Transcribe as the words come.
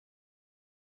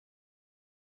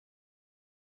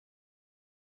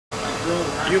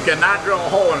You cannot drill a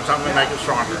hole in something to make it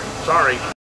stronger. Sorry.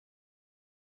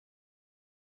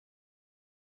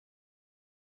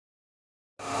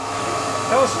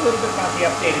 Tell us a little bit about the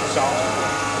updated saw.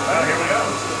 Well, here we go.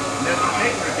 In this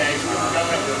particular case, we can go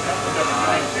into a couple of different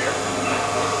things here.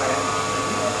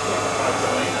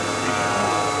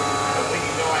 But we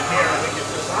can go in here and we can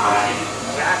decide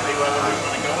exactly whether we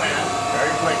want to go in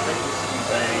very quickly and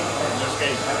say, in this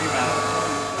case, heavy metal.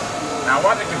 Now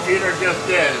what the computer just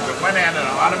did is it went in and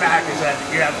automatically said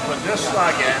you have to put this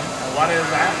slug in. And what is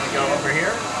that? We go over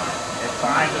here. It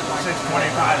finds it's a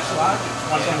 625 slug. It's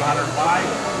 1200 wide.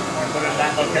 And put it in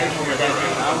that location. You're going to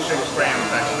use 6 grams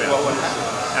next bit.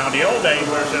 Now in the old days,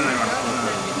 we're sitting there going,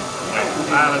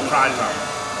 let's try something.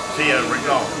 See a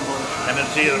result. And then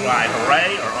see either why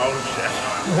hooray or oh shit.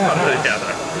 One or the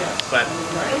other. But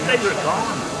those things are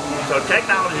gone. So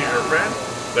technology is your friend.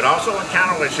 But also in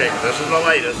counterweight shape, this is the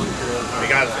latest,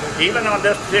 because even on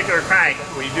this particular crank,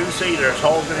 we do see there's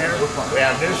holes in here. We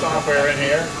have new software in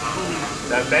here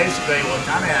that basically will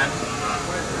come in.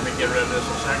 Let me get rid of this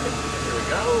in a second. Here we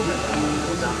go.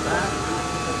 Dump that.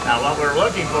 Now what we're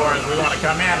looking for is we want to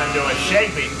come in and do a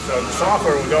shaping, so the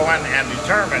software will go in and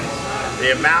determine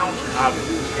the amount of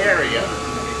area.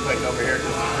 Let me click over here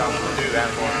just to tell them to do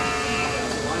that for me.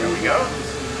 There we go.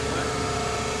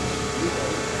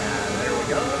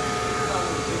 So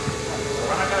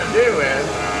what I'm going to do is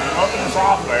open the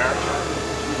software.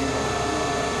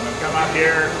 I'm going to come up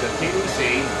here to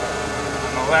TDC.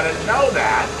 I'm going to let it know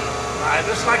that.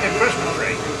 Just like a Christmas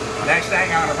tree. Next thing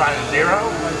I'm going to find a 0.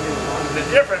 The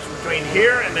difference between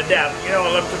here and the depth, you know,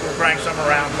 elliptical cranks, some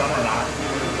are round, some are not.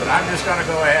 But I'm just going to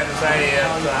go ahead and say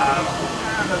it's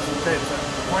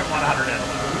 0.100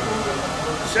 inches.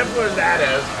 Simple as that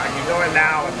is, I can go in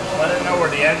now and just let it know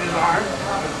where the edges are.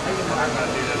 I'm going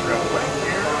to do this real quick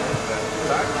here.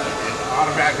 It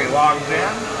automatically logs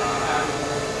in.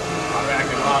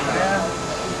 Automatically logs in.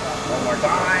 One more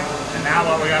time. And now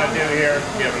what we're going to do here is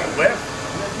give it a width.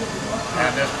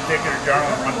 And this particular journal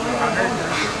is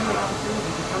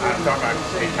 1/200. I'm talking about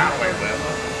a counterweight width.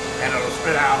 And it'll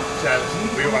spit out, it says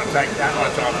we want to take that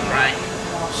much off the crank,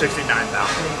 69,000.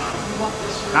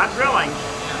 Not drilling.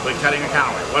 But cutting a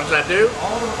counterweight. What does that do?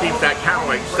 Keeps that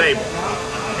counterweight stable.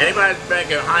 Anybody that's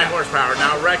making high horsepower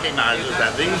now recognizes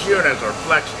that these units are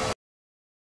flexible.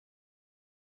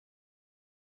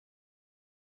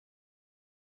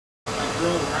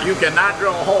 You cannot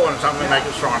drill a hole in something to make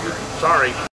it stronger.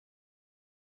 Sorry.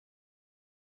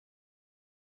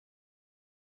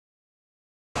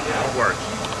 It works.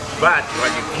 But what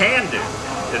you can do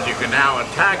is you can now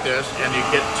attack this and you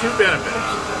get 2 benefits.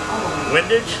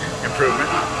 Windage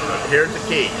improvement, here's the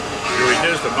key. You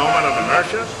reduce the moment of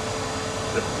inertia,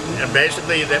 and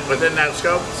basically within that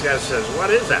scope, this guy says, what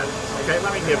is that? Okay,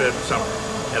 let me give it something.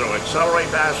 It'll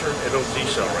accelerate faster, it'll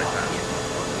decelerate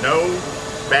faster. No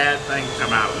bad things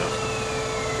come out of this.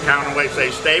 Counterweight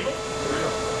stays stable,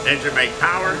 engine make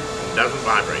power, doesn't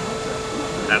vibrate.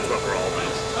 That's what we're all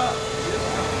about.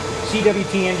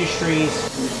 CWT Industries.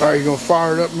 All right, you gonna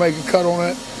fire it up and make a cut on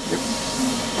that?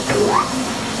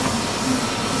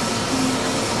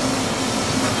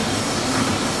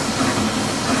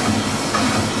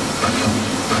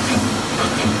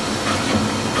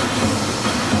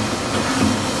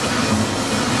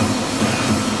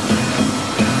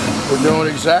 We're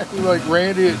doing exactly like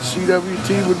Randy at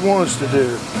CWT would want us to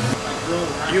do.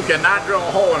 You cannot drill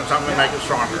a hole in something to make it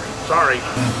stronger. Sorry.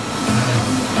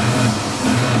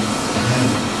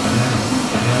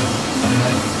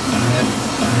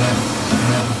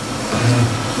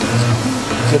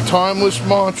 The timeless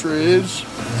mantra is, you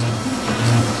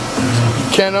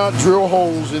cannot drill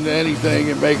holes into anything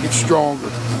and make it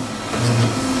stronger.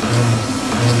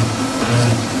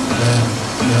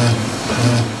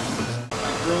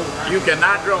 You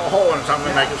cannot drill a hole in something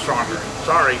to make it stronger.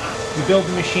 Sorry. You build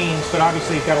the machines, but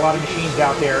obviously you've got a lot of machines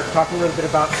out there. Talk a little bit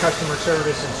about customer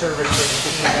service and service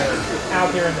that are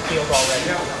out there in the field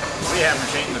already. We have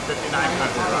machines in 59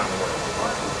 countries around the world.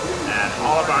 And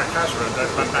all of our customers,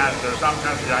 there's some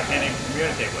countries I can't even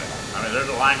communicate with. I mean,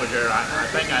 there's a language there, I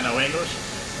think I know English,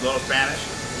 a little Spanish.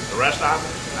 The rest of them,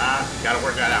 got to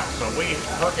work that out. So we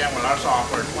hook in with our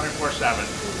software 24/7.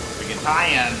 We can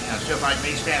tie in, and it's just like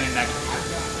me standing next to you.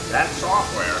 That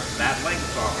software, that link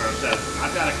software says,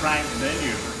 I've got a crank and end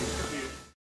user.